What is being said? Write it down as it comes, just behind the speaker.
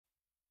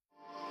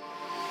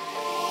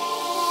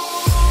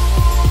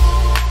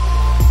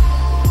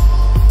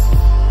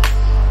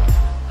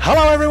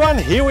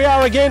everyone, here we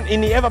are again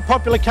in the ever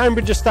popular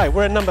Cambridge estate.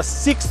 We're at number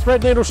 6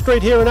 Threadneedle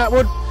Street here in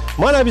Attwood.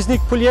 My name is Nick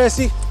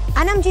Pugliese.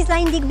 And I'm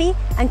Gislaine Digby,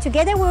 and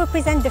together we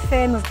represent the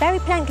firm of Berry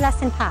Plant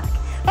Glass and Park.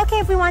 Okay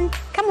everyone,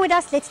 come with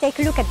us, let's take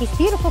a look at this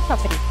beautiful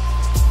property.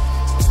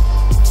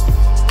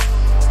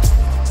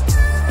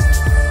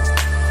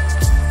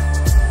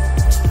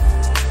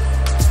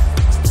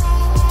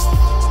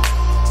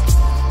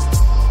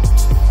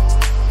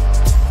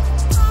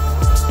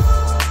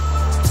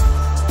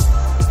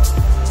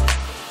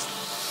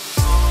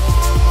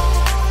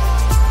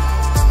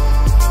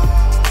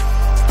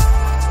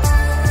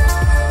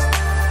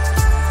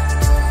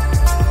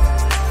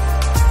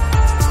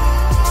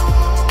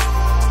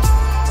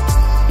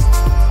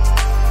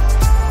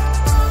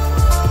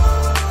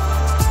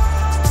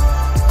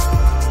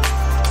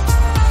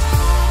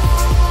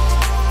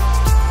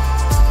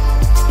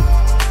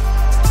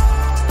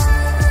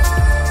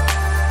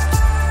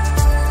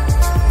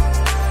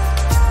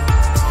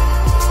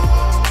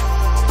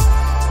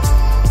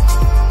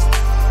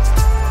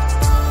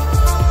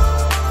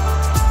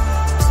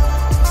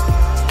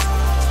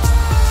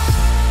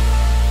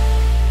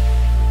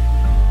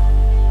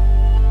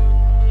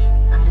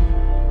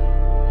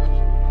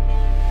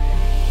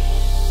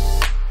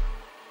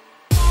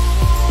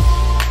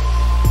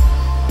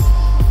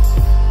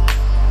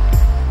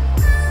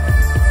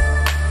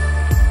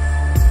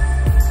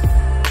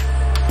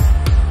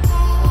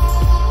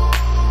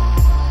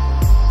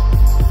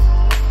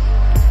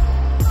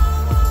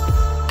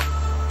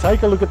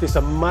 Take a look at this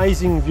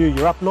amazing view.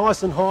 You're up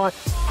nice and high,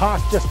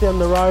 parked just down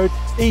the road,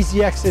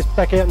 easy access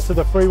back out into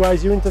the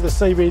freeways. You're into the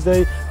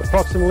CBD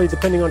approximately,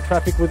 depending on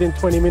traffic, within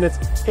 20 minutes.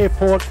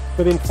 Airport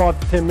within 5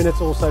 to 10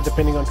 minutes also,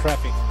 depending on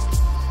traffic.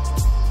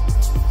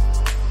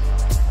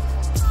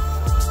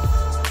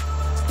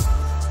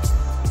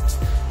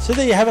 So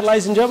there you have it,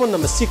 ladies and gentlemen,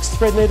 number 6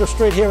 Threadneedle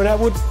Street here in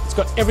Attwood. It's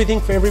got everything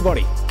for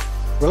everybody.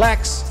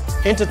 Relax,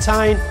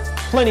 entertain,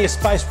 plenty of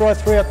space right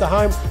throughout the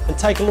home, and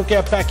take a look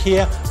out back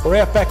here. We're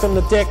out back on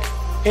the deck,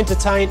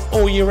 entertain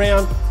all year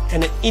round,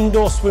 and an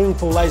indoor swimming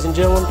pool, ladies and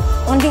gentlemen.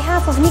 On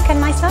behalf of Nick and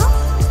myself,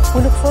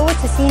 we look forward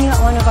to seeing you at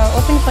one of our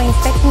open for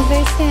inspections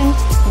very soon.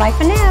 Bye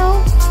for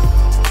now.